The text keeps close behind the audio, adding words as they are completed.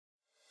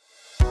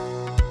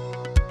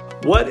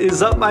What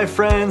is up, my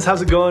friends?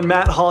 How's it going?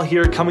 Matt Hall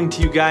here, coming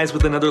to you guys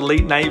with another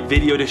late night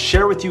video to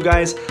share with you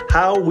guys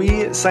how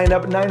we signed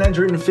up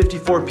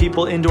 954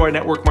 people into our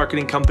network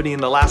marketing company in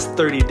the last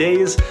 30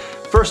 days.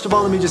 First of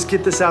all, let me just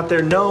get this out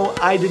there. No,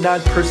 I did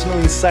not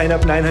personally sign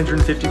up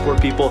 954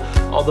 people,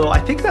 although I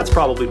think that's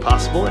probably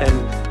possible,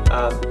 and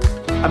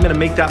I'm gonna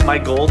make that my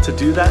goal to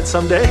do that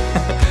someday.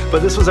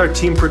 But this was our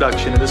team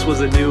production, and this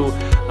was a new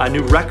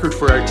record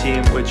for our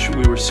team, which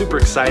we were super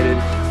excited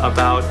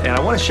about. And I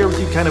want to share with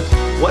you kind of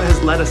what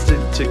has led us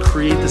to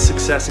create the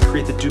success and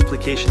create the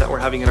duplication that we're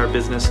having in our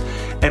business.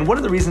 And one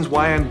of the reasons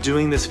why I'm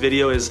doing this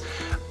video is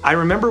I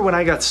remember when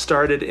I got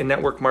started in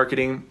network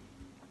marketing,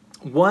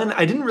 one,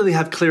 I didn't really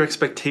have clear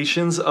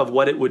expectations of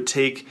what it would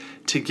take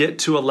to get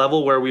to a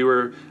level where we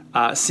were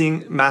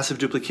seeing massive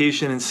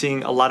duplication and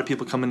seeing a lot of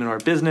people come into our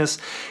business.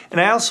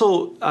 And I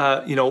also,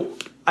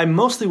 I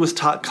mostly was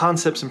taught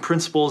concepts and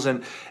principles,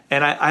 and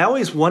I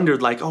always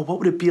wondered, like, what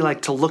would it be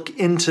like to look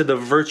into the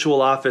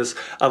virtual office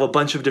of a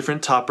bunch of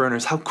different top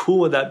earners? How cool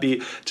would that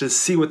be to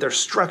see what their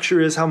structure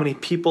is, how many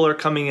people are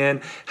coming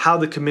in, how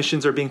the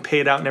commissions are being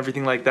paid out and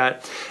everything like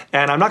that.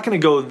 And I'm not going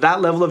to go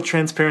that level of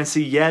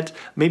transparency yet,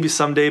 maybe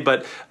someday,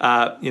 but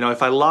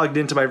if I logged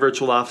into my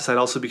virtual office, I'd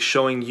also be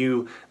showing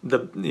you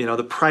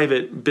the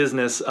private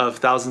business of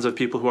thousands of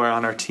people who are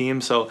on our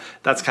team. So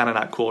that's kind of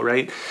not cool,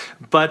 right?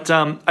 But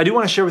I do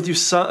want to share with you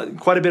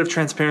quite a bit of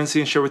transparency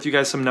and share with you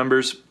guys some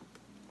numbers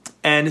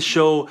and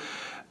show,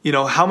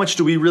 how much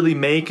do we really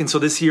make. And so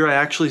this year I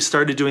actually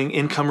started doing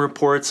income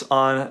reports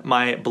on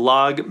my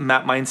blog,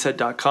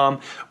 mattmindset.com,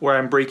 where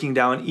I'm breaking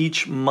down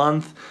each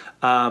month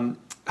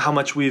how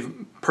much we've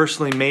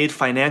personally made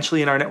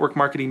financially in our network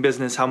marketing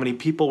business, how many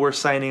people we're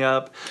signing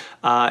up,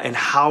 and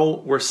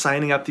how we're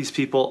signing up these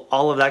people.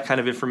 All of that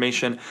kind of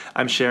information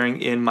I'm sharing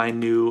in my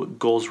new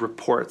goals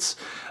reports,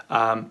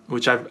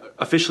 which I've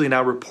officially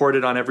now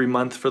reported on every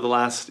month for the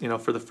last,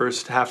 for the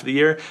first half of the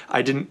year.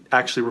 I didn't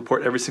actually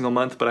report every single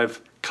month, but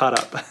I've caught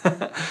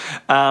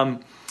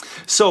up.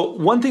 So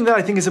one thing that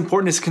I think is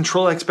important is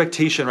control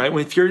expectation, right?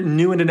 If you're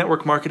new into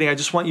network marketing, I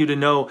just want you to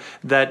know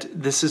that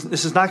this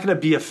is not going to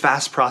be a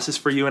fast process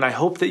for you. And I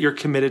hope that you're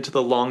committed to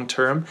the long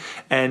term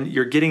and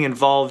you're getting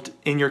involved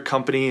in your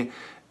company,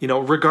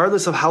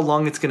 regardless of how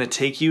long it's going to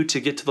take you to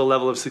get to the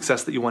level of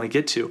success that you want to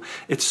get to.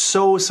 It's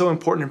so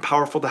important and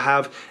powerful to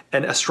have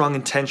a strong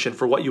intention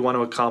for what you want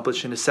to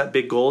accomplish and to set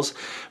big goals,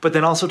 but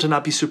then also to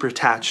not be super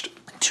attached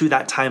to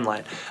that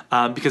timeline,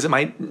 because it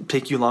might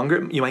take you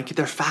longer. You might get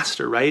there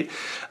faster, right?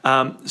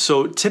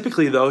 So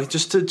typically, though,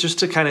 just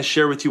to kind of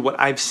share with you what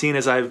I've seen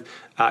as I've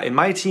in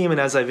my team and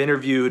as I've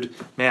interviewed,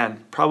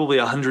 probably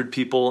 100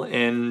 people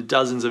in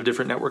dozens of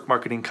different network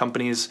marketing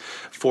companies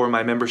for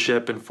my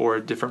membership and for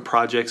different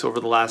projects over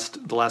the last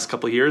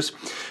couple of years.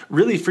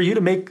 Really, for you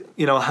to make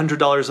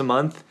 $100 a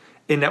month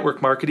in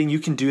network marketing, you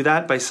can do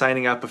that by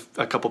signing up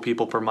a couple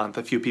people per month,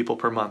 a few people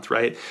per month,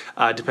 right?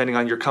 Depending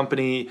on your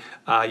company,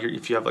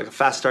 if you have like a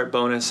fast start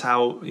bonus,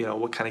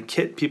 what kind of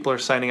kit people are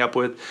signing up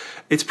with.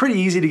 It's pretty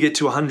easy to get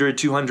to $100,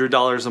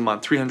 $200 a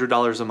month,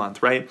 $300 a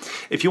month,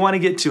 right? If you want to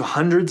get to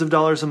hundreds of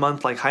dollars a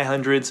month, like high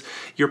hundreds,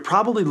 you're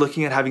probably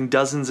looking at having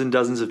dozens and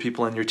dozens of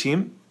people on your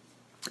team.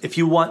 If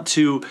you want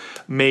to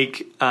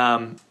make,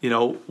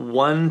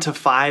 $1,000 to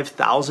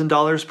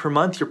 $5,000 per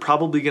month, you're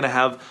probably going to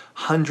have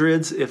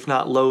hundreds, if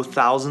not low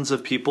thousands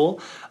of people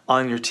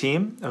on your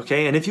team,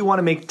 okay? And if you want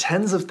to make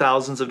tens of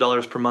thousands of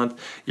dollars per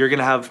month, you're going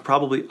to have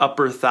probably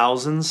upper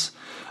thousands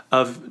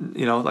of,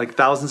 like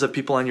thousands of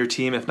people on your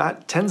team, if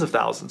not tens of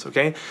thousands,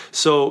 okay?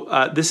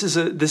 So this is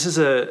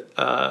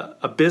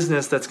a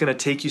business that's going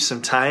to take you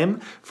some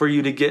time for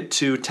you to get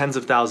to tens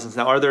of thousands.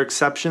 Now, are there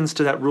exceptions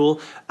to that rule?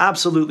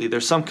 Absolutely.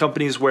 There's some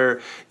companies where,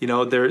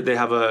 they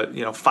have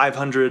a,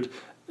 500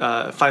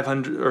 or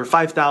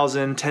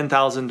 $5,000,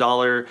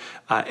 $10,000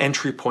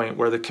 entry point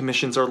where the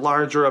commissions are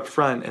larger up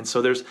front. And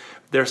so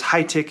there's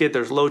high ticket,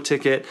 there's low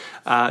ticket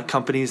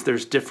companies,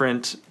 there's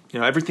different,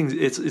 everything,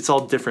 it's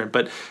all different.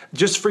 But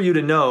just for you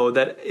to know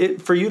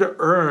that for you to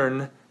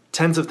earn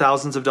tens of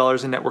thousands of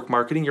dollars in network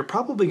marketing, you're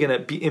probably going to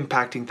be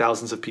impacting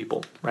thousands of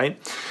people, right?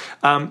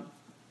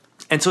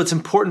 And so it's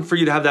important for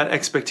you to have that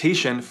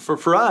expectation.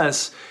 For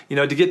us,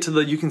 to get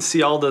to you can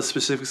see all the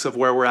specifics of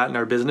where we're at in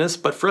our business,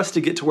 but for us to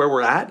get to where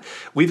we're at,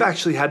 we've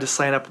actually had to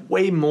sign up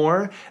way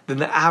more than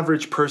the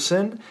average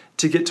person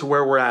to get to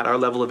where we're at, our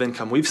level of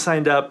income. We've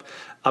signed up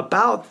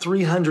about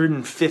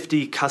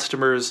 350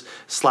 customers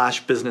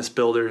 / business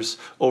builders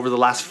over the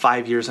last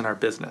 5 years in our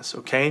business,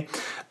 okay?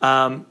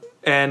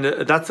 And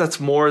that's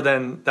actually more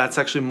than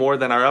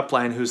our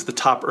upline, who's the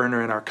top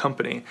earner in our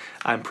company,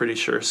 I'm pretty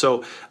sure.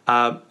 So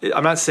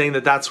I'm not saying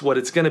that that's what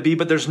it's going to be,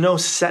 but there's no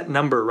set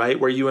number, right,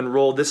 where you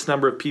enroll this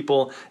number of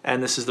people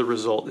and this is the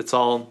result. It's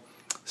all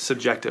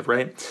subjective,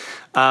 right?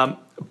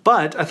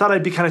 But I thought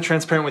I'd be kind of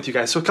transparent with you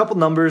guys. So a couple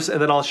numbers,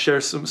 and then I'll share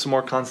some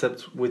more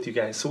concepts with you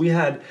guys. So we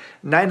had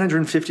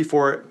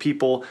 954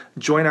 people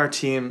join our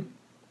team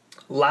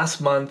last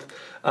month.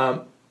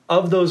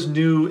 Of those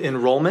new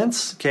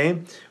enrollments, okay,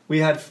 we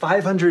had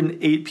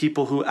 508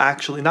 people who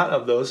actually, not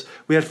of those,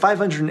 we had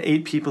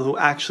 508 people who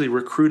actually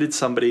recruited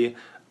somebody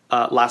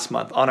last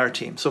month on our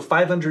team. So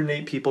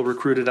 508 people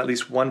recruited at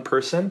least one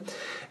person.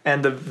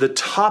 And the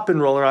top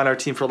enroller on our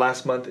team for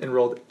last month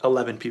enrolled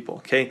 11 people,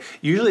 okay?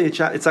 Usually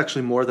it's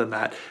actually more than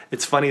that.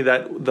 It's funny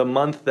that the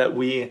month that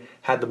we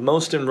had the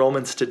most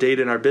enrollments to date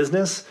in our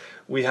business,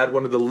 we had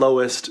one of the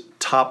lowest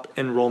top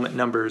enrollment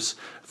numbers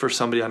for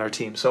somebody on our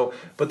team. So,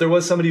 but there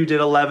was somebody who did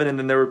 11, and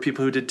then there were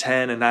people who did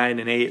 10 and 9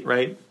 and 8,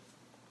 right?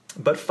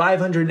 But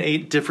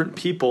 508 different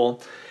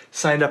people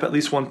signed up, at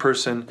least one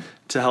person,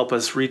 to help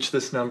us reach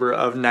this number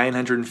of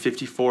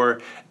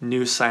 954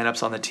 new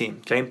signups on the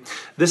team, okay?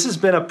 This has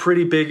been a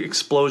pretty big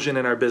explosion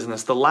in our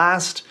business. The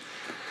last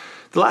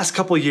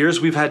couple of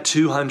years, we've had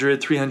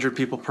 200, 300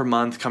 people per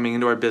month coming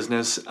into our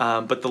business,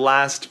 but the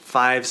last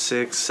 5,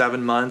 6,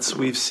 7 months,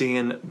 we've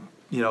seen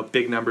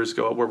big numbers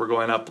go where we're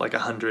going up like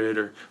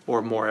 100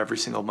 or more every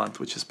single month,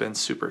 which has been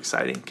super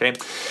exciting, okay?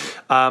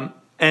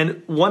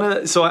 And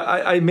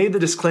I made the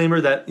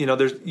disclaimer that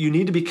you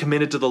need to be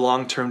committed to the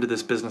long term to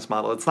this business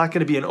model. It's not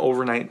going to be an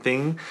overnight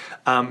thing.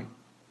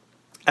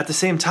 At the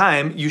same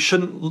time, you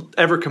shouldn't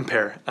ever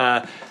compare.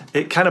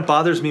 It kind of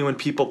bothers me when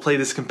people play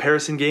this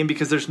comparison game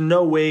because there's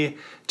no way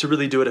to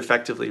really do it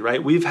effectively,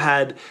 right? We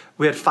had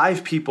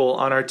 5 people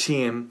on our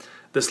team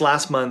this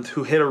last month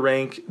who hit a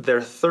rank their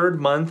 3rd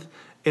month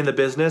in the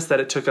business that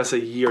it took us a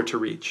year to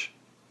reach.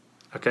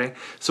 Okay,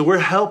 so we're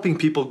helping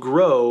people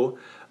grow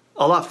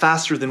a lot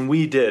faster than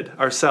we did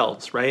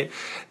ourselves, right?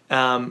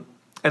 And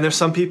there's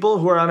some people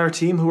who are on our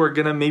team who are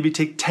going to maybe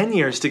take 10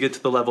 years to get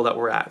to the level that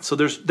we're at. So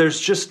there's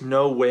just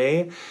no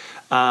way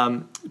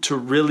to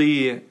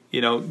really,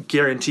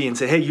 guarantee and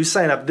say, hey, you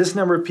sign up this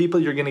number of people,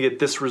 you're going to get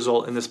this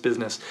result in this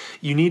business.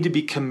 You need to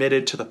be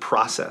committed to the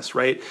process,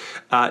 right?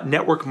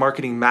 Network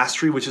marketing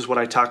mastery, which is what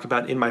I talk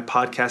about in my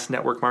podcast,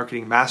 Network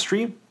Marketing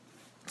Mastery.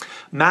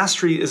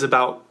 Mastery is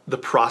about the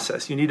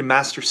process. You need to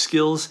master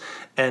skills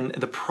and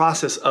the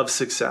process of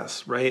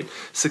success, right?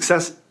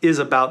 Success is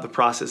about the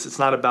process. It's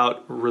not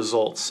about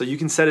results. So you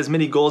can set as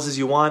many goals as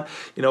you want.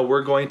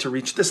 We're going to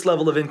reach this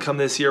level of income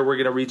this year. We're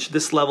going to reach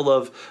this level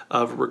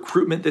of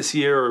recruitment this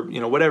year,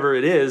 or whatever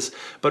it is.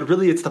 But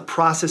really, it's the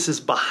processes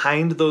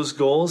behind those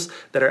goals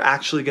that are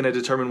actually going to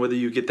determine whether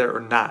you get there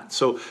or not.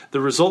 So the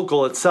result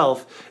goal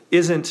itself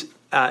isn't.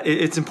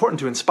 It's important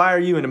to inspire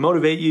you and to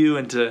motivate you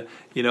and to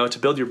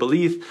build your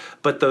belief,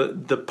 but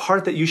the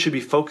part that you should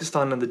be focused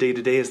on the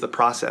day-to-day is the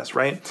process,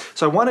 right?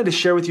 So I wanted to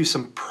share with you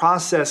some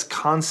process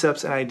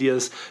concepts and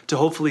ideas to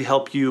hopefully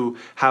help you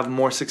have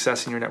more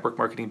success in your network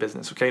marketing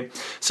business, okay?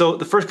 So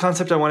the first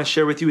concept I want to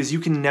share with you is you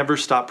can never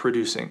stop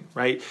producing,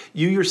 right?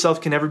 You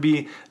yourself can never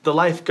be the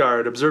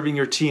lifeguard observing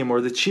your team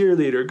or the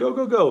cheerleader,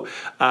 go.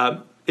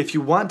 If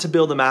you want to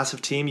build a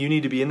massive team, you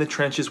need to be in the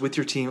trenches with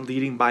your team,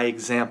 leading by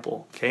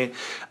example, okay?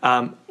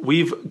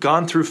 We've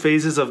gone through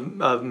phases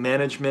of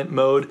management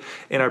mode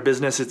in our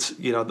business. It's,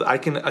 I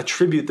can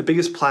attribute the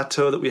biggest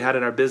plateau that we had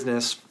in our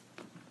business.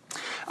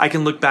 I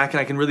can look back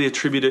and I can really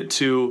attribute it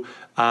to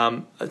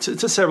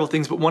several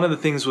things, but one of the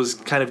things was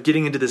kind of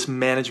getting into this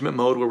management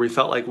mode where we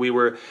felt like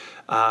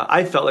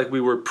I felt like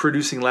we were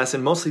producing less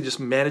and mostly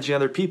just managing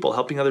other people,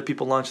 helping other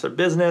people launch their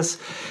business.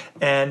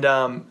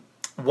 And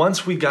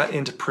once we got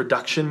into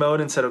production mode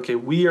and said, okay,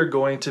 we are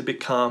going to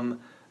become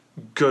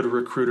good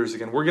recruiters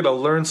again. We're going to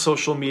learn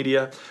social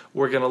media.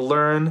 We're going to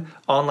learn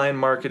online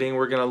marketing.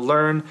 We're going to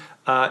learn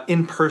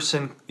in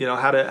person,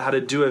 how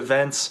to do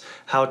events,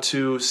 how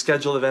to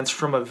schedule events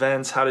from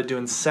events, how to do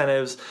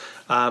incentives.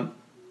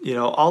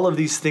 All of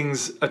these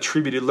things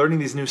attributed, learning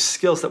these new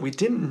skills that we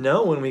didn't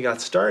know when we got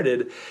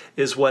started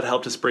is what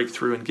helped us break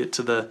through and get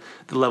to the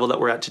level that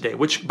we're at today,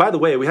 which, by the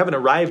way, we haven't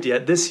arrived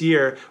yet. This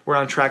year, we're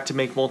on track to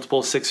make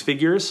multiple 6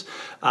 figures,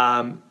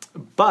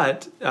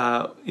 but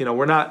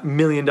we're not $1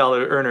 million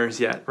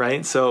earners yet,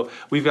 right? So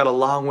we've got a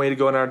long way to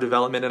go in our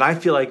development, and I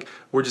feel like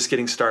we're just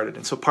getting started.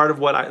 And so part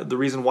of the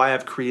reason why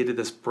I've created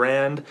this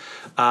brand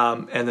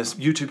and this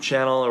YouTube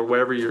channel or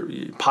wherever your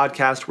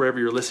podcast, wherever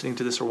you're listening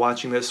to this or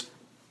watching this,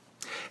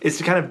 is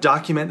to kind of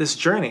document this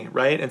journey,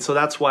 right? And so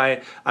that's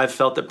why I've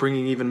felt that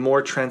bringing even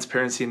more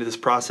transparency into this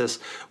process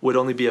would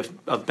only be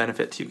of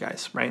benefit to you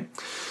guys, right?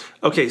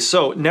 Okay,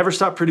 so never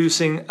stop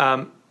producing.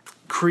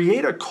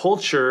 Create a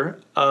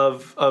culture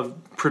of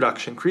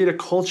production. Create a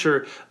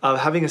culture of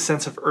having a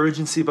sense of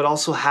urgency, but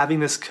also having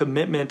this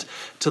commitment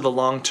to the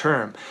long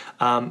term.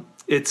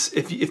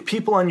 If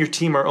people on your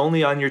team are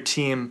only on your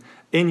team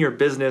in your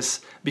business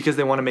because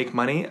they want to make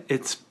money,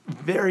 it's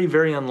very,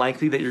 very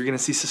unlikely that you're going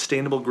to see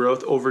sustainable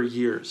growth over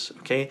years,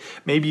 okay?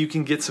 Maybe you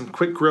can get some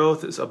quick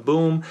growth, it's a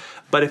boom,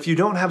 but if you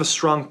don't have a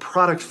strong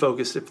product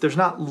focus, if there's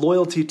not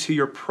loyalty to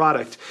your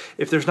product,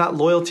 if there's not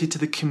loyalty to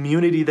the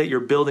community that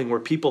you're building where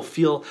people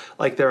feel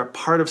like they're a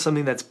part of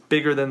something that's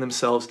bigger than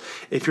themselves,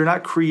 if you're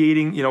not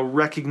creating,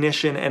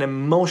 recognition and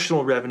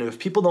emotional revenue, if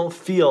people don't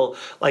feel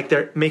like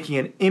they're making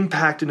an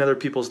impact in other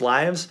people's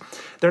lives,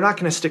 they're not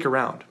going to stick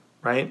around,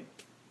 right?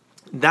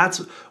 That's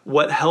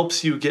what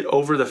helps you get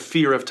over the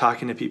fear of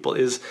talking to people,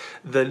 is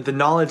the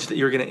knowledge that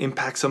you're going to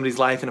impact somebody's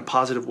life in a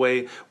positive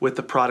way with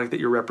the product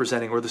that you're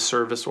representing, or the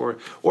service, or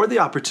the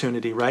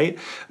opportunity, right?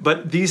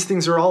 But these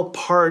things are all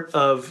part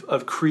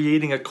of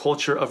creating a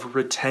culture of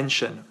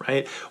retention,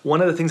 right?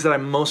 One of the things that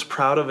I'm most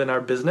proud of in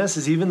our business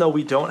is, even though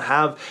we don't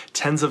have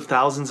tens of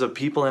thousands of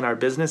people in our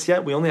business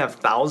yet, we only have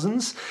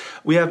thousands,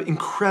 we have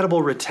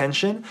incredible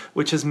retention,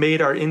 which has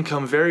made our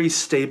income very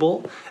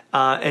stable,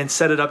 and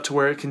set it up to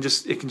where it can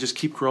just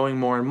keep growing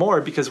more and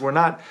more, because we're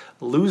not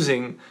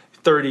losing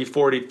 30,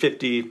 40,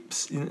 50,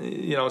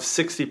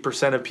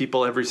 60% of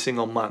people every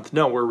single month.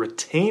 No, we're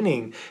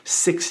retaining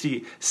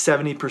 60,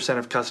 70%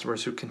 of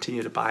customers who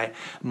continue to buy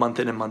month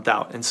in and month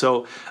out. And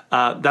so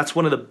that's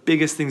one of the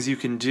biggest things you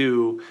can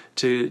do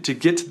to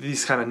get to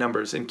these kind of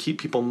numbers and keep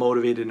people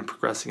motivated and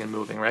progressing and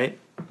moving, right?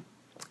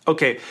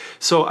 Okay,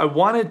 so I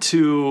wanted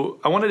to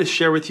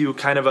share with you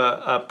kind of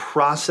a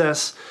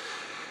process.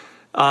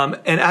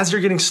 And as you're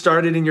getting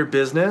started in your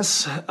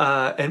business,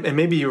 and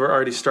maybe you were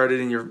already started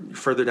and you're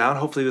further down,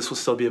 hopefully this will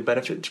still be a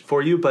benefit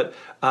for you. But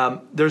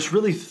there's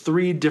really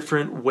three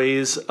different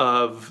ways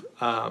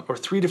or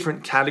three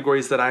different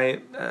categories that I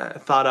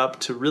thought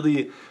up to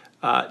really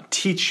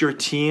teach your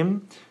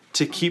team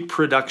to keep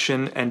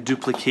production and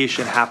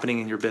duplication happening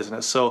in your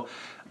business. So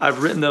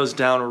I've written those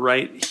down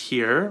right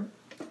here.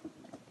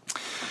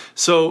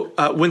 So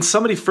when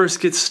somebody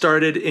first gets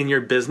started in your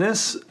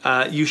business,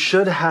 you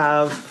should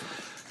have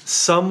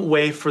some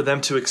way for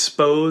them to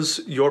expose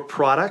your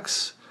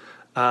products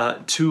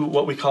to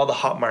what we call the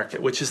hot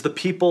market, which is the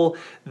people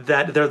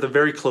that they're the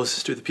very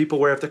closest to, the people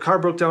where if the car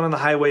broke down on the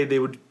highway,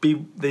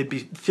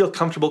 they'd feel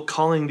comfortable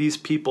calling these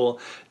people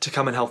to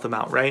come and help them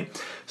out,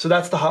 right? So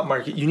that's the hot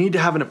market. You need to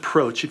have an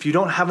approach. If you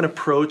don't have an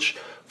approach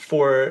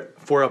for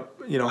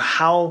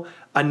how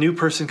a new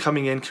person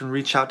coming in can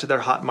reach out to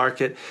their hot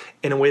market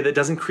in a way that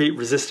doesn't create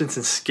resistance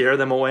and scare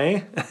them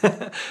away,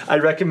 I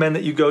recommend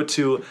that you go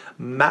to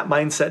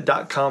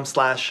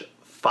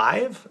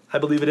mattmindset.com/5, I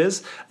believe it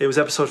is. It was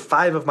episode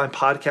 5 of my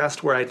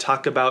podcast where I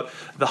talk about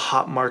the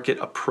hot market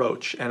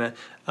approach, and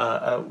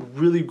a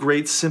really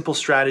great simple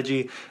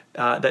strategy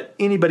that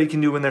anybody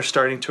can do when they're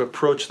starting to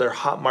approach their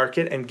hot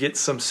market and get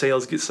some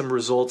sales, get some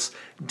results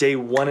day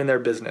one in their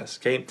business,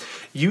 okay?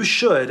 You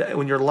should,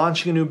 when you're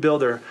launching a new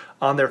builder,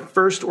 on their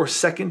first or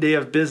second day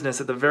of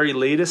business, at the very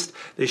latest,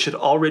 they should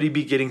already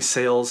be getting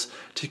sales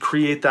to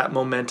create that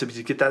momentum,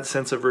 to get that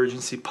sense of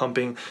urgency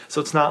pumping. So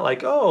it's not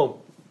like,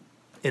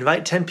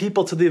 invite 10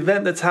 people to the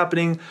event that's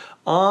happening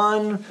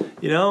on,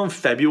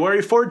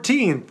 February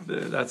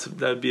 14th.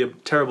 That'd be a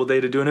terrible day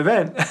to do an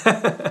event.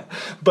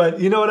 But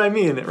you know what I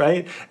mean,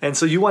 right? And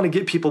so you want to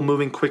get people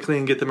moving quickly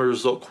and get them a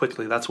result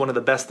quickly. That's one of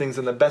the best things,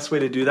 and the best way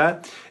to do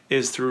that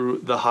is through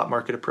the hot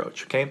market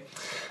approach, okay?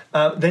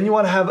 Then you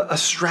want to have a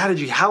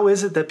strategy. How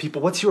is it that people,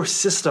 what's your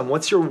system?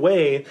 What's your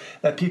way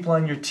that people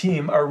on your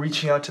team are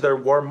reaching out to their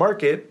warm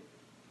market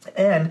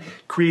and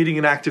creating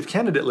an active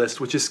candidate list,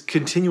 which is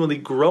continually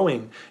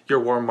growing your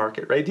warm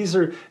market, right? These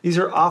are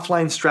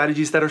offline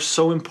strategies that are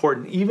so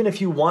important. Even if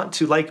you want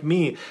to, like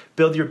me,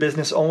 build your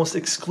business almost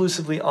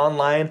exclusively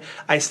online,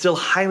 I still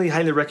highly,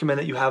 highly recommend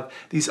that you have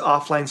these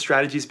offline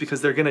strategies,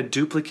 because they're going to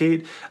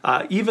duplicate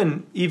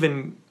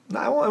even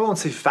I won't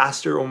say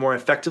faster or more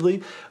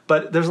effectively,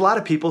 but there's a lot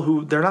of people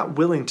who they're not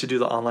willing to do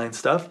the online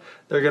stuff.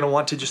 They're going to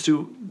want to just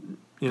do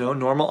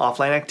normal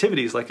offline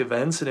activities like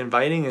events and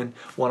inviting and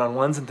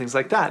one-on-ones and things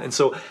like that. And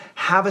so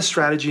have a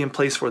strategy in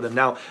place for them.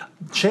 Now,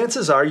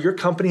 chances are your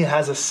company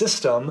has a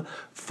system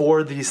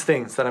for these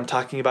things that I'm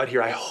talking about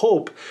here. I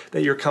hope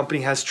that your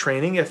company has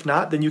training. If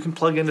not, then you can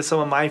plug into some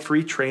of my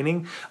free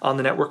training on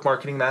the Network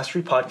Marketing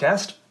Mastery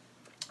podcast.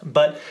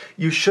 But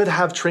you should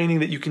have training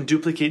that you can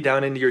duplicate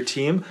down into your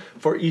team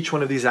for each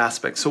one of these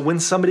aspects. So when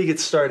somebody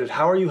gets started,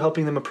 how are you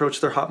helping them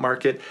approach their hot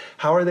market?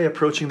 How are they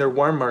approaching their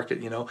warm market?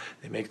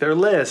 They make their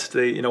list.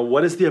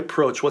 What is the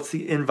approach? What's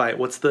the invite?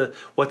 What's the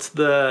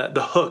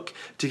hook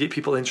to get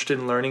people interested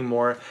in learning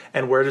more?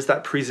 And where does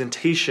that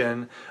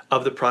presentation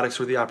of the products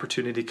or the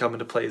opportunity come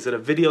into play? Is it a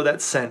video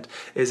that's sent?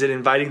 Is it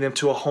inviting them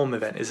to a home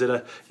event? Is it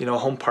a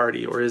home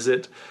party? Or is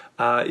it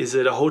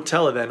a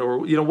hotel event? Or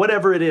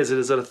whatever it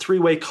is a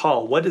three-way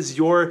call? What is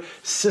your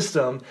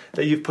system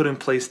that you've put in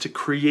place to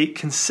create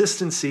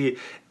consistency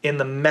in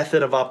the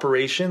method of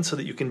operation so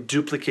that you can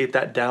duplicate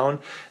that down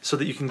so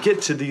that you can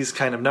get to these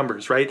kind of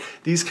numbers, right?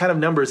 These kind of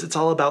numbers, it's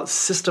all about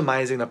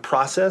systemizing the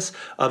process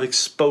of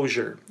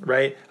exposure,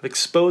 right? Of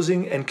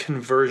exposing and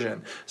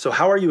conversion. So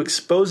how are you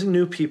exposing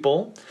new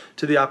people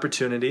to the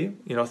opportunity,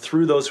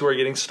 through those who are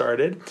getting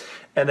started?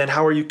 And then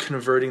how are you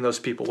converting those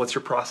people? What's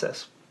your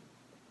process?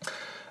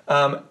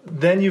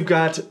 Then you've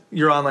got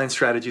your online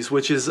strategies,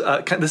 which is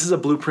this is a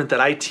blueprint that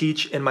I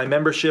teach in my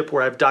membership,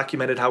 where I've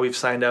documented how we've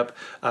signed up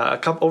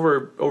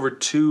over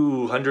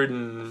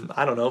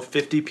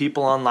 250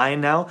 people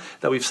online now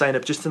that we've signed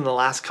up just in the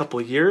last couple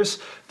of years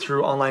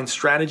through online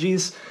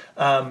strategies.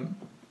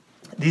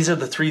 these are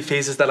the three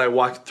phases that I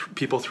walk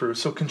people through.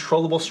 So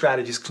controllable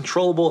strategies,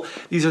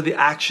 these are the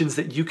actions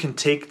that you can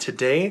take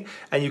today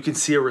and you can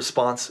see a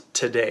response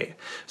today.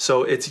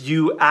 So it's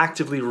you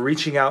actively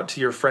reaching out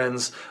to your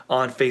friends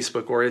on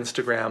Facebook or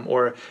Instagram,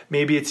 or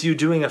maybe it's you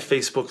doing a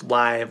Facebook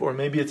Live, or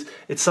maybe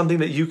it's something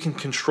that you can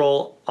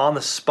control on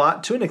the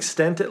spot to an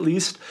extent, at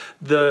least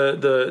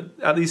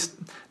at least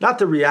not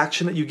the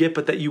reaction that you get,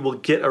 but that you will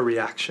get a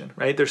reaction,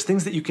 right? There's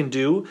things that you can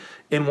do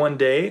in one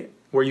day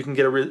where you can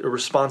get a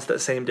response that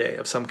same day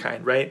of some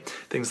kind, right?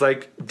 Things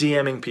like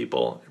DMing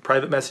people,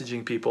 private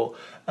messaging people,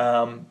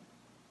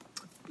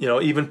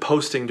 even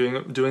posting,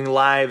 doing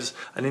lives,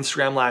 an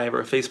Instagram Live or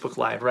a Facebook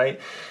Live, right?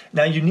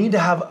 Now you need to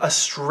have a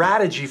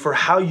strategy for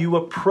how you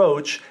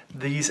approach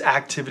these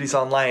activities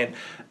online.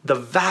 The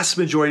vast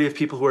majority of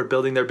people who are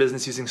building their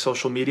business using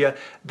social media,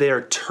 they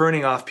are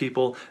turning off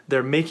people.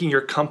 They're making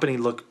your company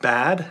look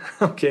bad,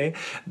 okay?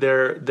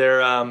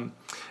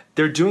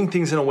 They're doing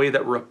things in a way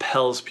that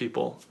repels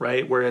people,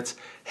 right? Where it's,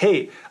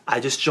 hey, I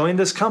just joined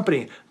this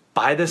company,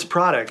 buy this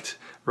product,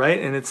 right?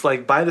 And it's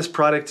like, buy this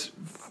product,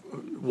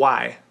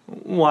 why?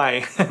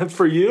 Why?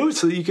 For you?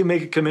 So that you can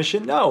make a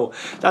commission? No,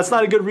 that's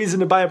not a good reason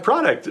to buy a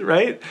product,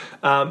 right?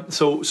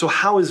 So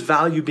how is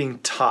value being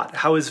taught?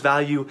 How is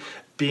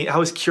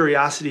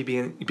curiosity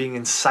being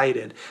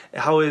incited?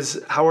 How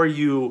are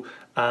you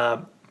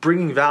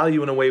bringing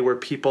value in a way where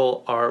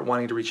people are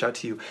wanting to reach out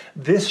to you?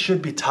 This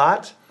should be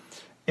taught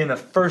in the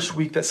first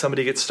week that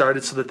somebody gets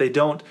started so that they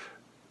don't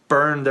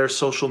burn their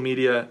social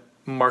media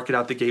market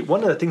out the gate.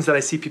 One of the things that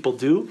I see people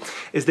do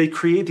is they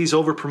create these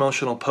over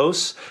promotional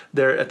posts.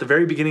 They're at the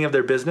very beginning of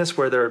their business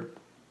where they're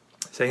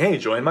saying, hey,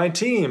 join my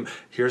team.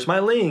 Here's my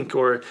link,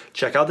 or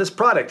check out this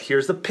product.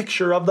 Here's the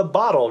picture of the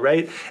bottle,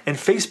 right? And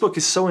Facebook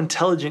is so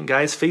intelligent,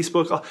 guys.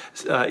 Facebook,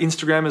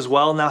 Instagram as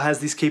well now has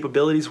these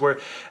capabilities where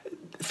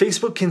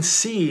Facebook can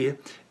see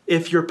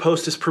if your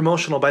post is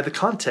promotional by the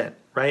content,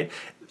 right?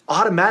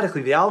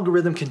 Automatically, the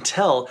algorithm can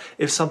tell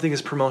if something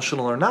is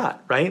promotional or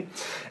not, right?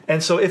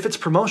 And so if it's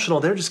promotional,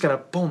 they're just gonna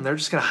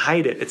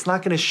hide it. It's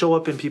not gonna show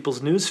up in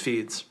people's news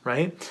feeds,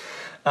 right?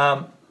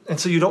 And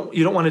so you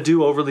don't want to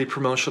do overly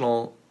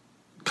promotional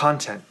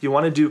content. You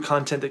want to do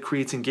content that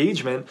creates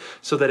engagement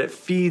so that it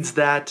feeds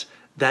that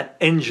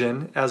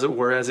engine, as it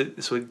were,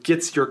 so it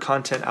gets your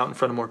content out in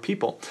front of more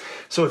people.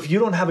 So if you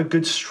don't have a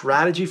good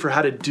strategy for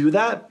how to do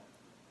that,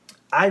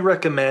 I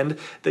recommend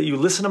that you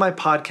listen to my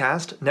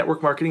podcast,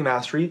 Network Marketing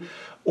Mastery,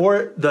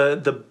 or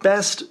the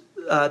best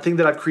thing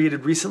that I've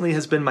created recently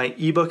has been my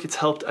ebook. It's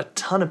helped a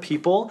ton of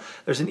people.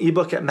 There's an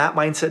ebook at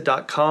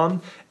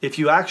mattmindset.com. If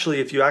you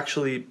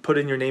actually put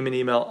in your name and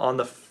email on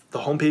the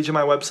homepage of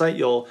my website,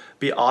 you'll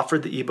be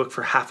offered the ebook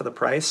for half of the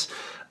price.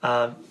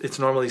 It's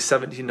normally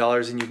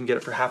 $17 and you can get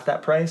it for half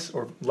that price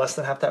or less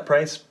than half that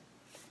price.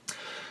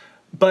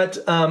 But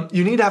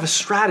you need to have a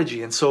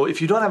strategy. And so if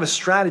you don't have a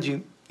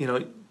strategy,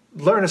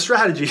 learn a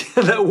strategy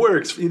that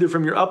works, either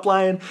from your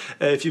upline,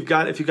 if you've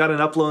got an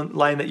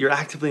upline that you're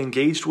actively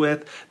engaged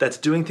with, that's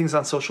doing things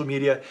on social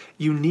media,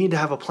 you need to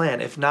have a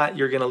plan. If not,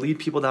 you're going to lead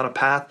people down a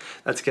path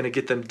that's going to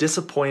get them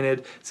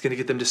disappointed. It's going to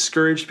get them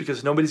discouraged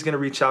because nobody's going to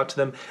reach out to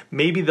them.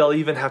 Maybe they'll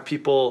even have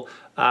people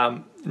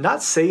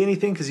not say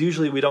anything, because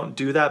usually we don't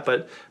do that,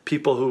 but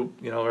people who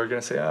are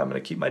going to say, I'm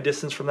going to keep my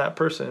distance from that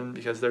person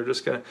because they're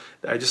just going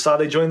to, I just saw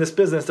they joined this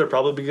business, they're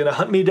probably going to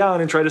hunt me down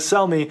and try to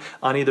sell me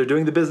on either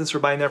doing the business or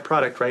buying their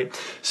product, right?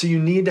 So you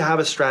need to have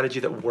a strategy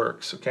that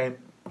works, okay?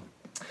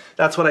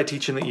 That's what I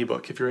teach in the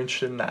ebook if you're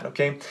interested in that,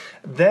 okay?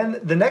 Then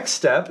the next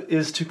step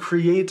is to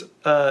create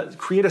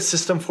a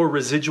system for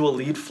residual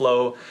lead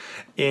flow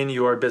in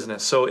your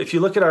business. So if you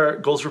look at our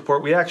goals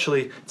report,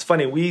 it's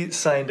funny,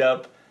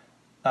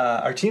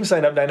 our team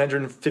signed up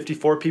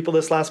 954 people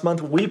this last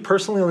month. We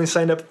personally only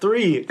signed up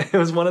 3. It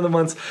was one of the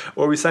months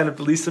where we signed up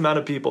the least amount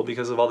of people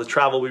because of all the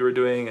travel we were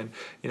doing. And,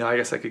 I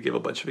guess I could give a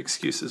bunch of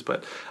excuses,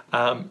 but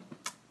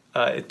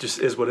it just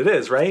is what it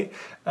is, right?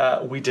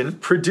 We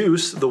didn't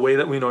produce the way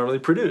that we normally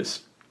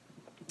produce.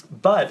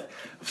 But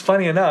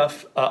funny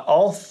enough,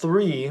 all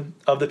 3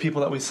 of the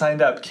people that we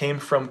signed up came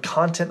from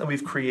content that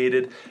we've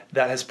created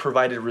that has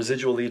provided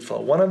residual lead flow.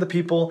 One of the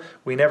people,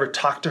 we never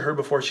talked to her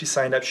before she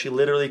signed up. She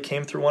literally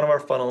came through one of our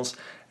funnels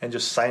and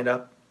just signed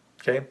up,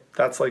 okay?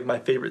 That's like my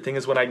favorite thing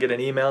is when I get an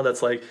email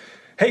that's like,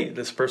 hey,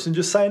 this person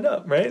just signed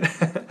up, right?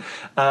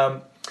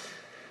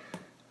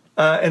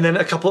 And then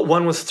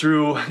one was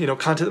through,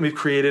 content that we've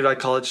created. I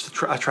call it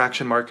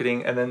attraction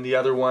marketing. And then the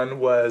other one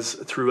was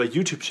through a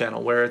YouTube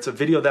channel where it's a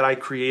video that I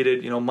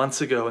created,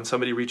 months ago, and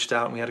somebody reached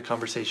out and we had a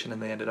conversation and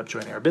they ended up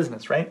joining our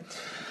business, right?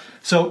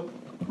 So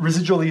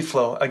residual lead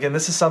flow. Again,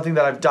 this is something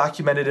that I've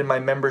documented in my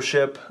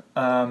membership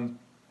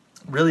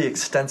really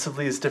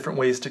extensively as different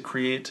ways to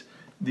create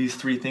these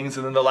 3 things.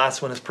 And then the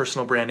last one is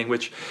personal branding,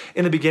 which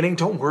in the beginning,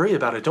 don't worry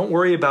about it. Don't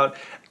worry about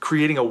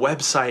creating a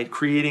website,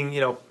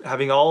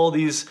 having all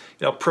these,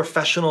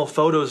 professional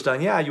photos done.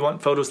 Yeah, you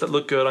want photos that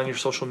look good on your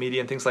social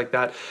media and things like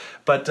that.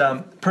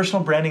 But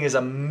personal branding is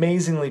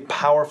amazingly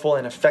powerful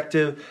and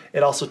effective.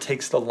 It also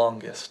takes the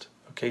longest.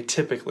 Okay,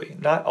 typically,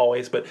 not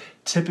always, but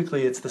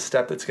typically it's the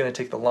step that's going to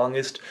take the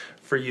longest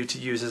for you to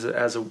use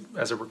as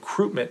a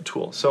recruitment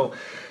tool. So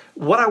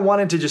what I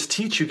wanted to just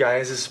teach you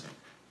guys is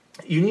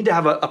you need to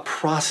have a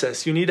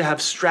process. You need to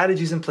have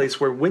strategies in place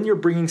where when you're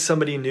bringing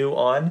somebody new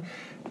on,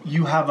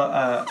 you have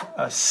a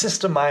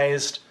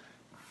systemized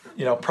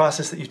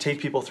process that you take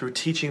people through,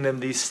 teaching them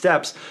these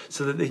steps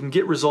so that they can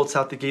get results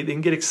out the gate. They can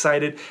get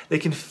excited. They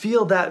can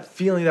feel that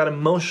feeling, that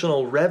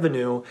emotional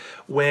revenue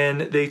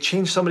when they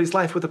change somebody's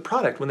life with a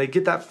product. When they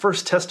get that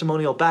first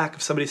testimonial back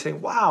of somebody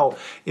saying, wow,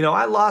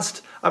 I've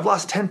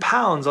lost 10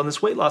 pounds on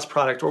this weight loss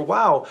product, or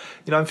wow,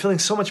 I'm feeling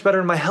so much better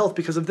in my health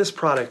because of this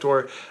product,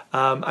 or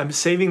I'm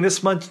saving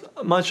this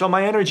much on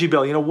my energy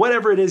bill.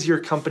 Whatever it is your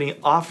company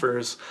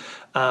offers,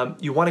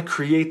 you want to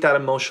create that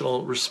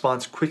emotional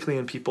response quickly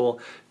in people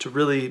to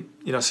really,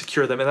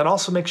 secure them. And then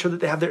also make sure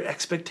that they have their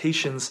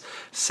expectations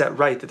set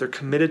right, that they're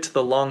committed to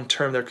the long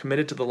term, they're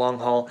committed to the long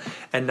haul,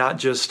 and not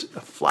just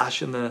a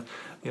flash in the,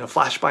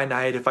 flash by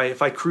night. If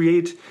I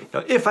create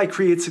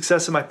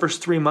success in my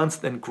first 3 months,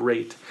 then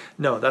great.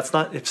 No, that's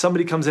not. If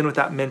somebody comes in with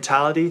that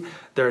mentality,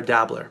 they're a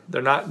dabbler.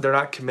 They're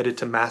not committed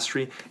to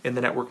mastery in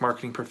the network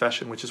marketing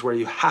profession, which is where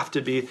you have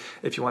to be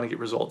if you want to get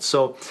results.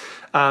 So,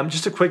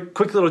 just a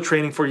quick little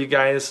training for you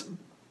guys.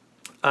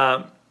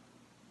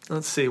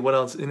 Let's see, what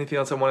else? Anything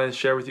else I wanted to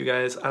share with you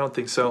guys? I don't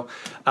think so.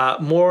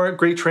 More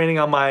great training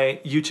on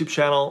my YouTube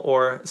channel,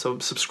 so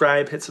hit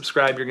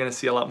subscribe. You're going to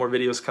see a lot more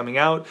videos coming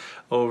out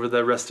over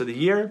the rest of the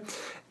year.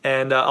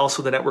 And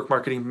also the Network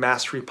Marketing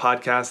Mastery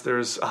Podcast.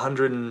 There's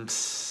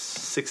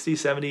 160,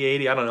 70,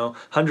 80, I don't know,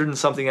 100 and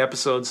something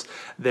episodes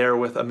there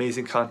with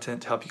amazing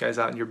content to help you guys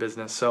out in your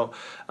business. So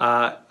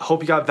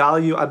hope you got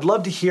value. I'd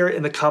love to hear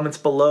in the comments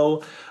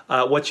below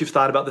what you've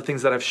thought about the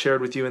things that I've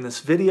shared with you in this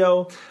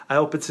video. I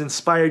hope it's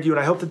inspired you, and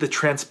I hope that the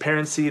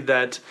transparency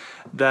that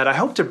I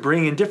hope to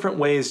bring in different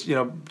ways,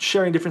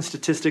 sharing different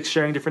statistics,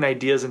 sharing different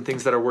ideas and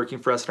things that are working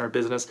for us in our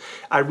business.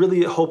 I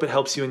really hope it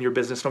helps you in your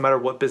business, no matter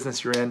what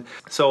business you're in.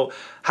 So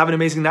have an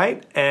amazing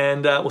night,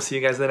 and we'll see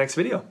you guys in the next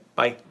video.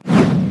 Bye.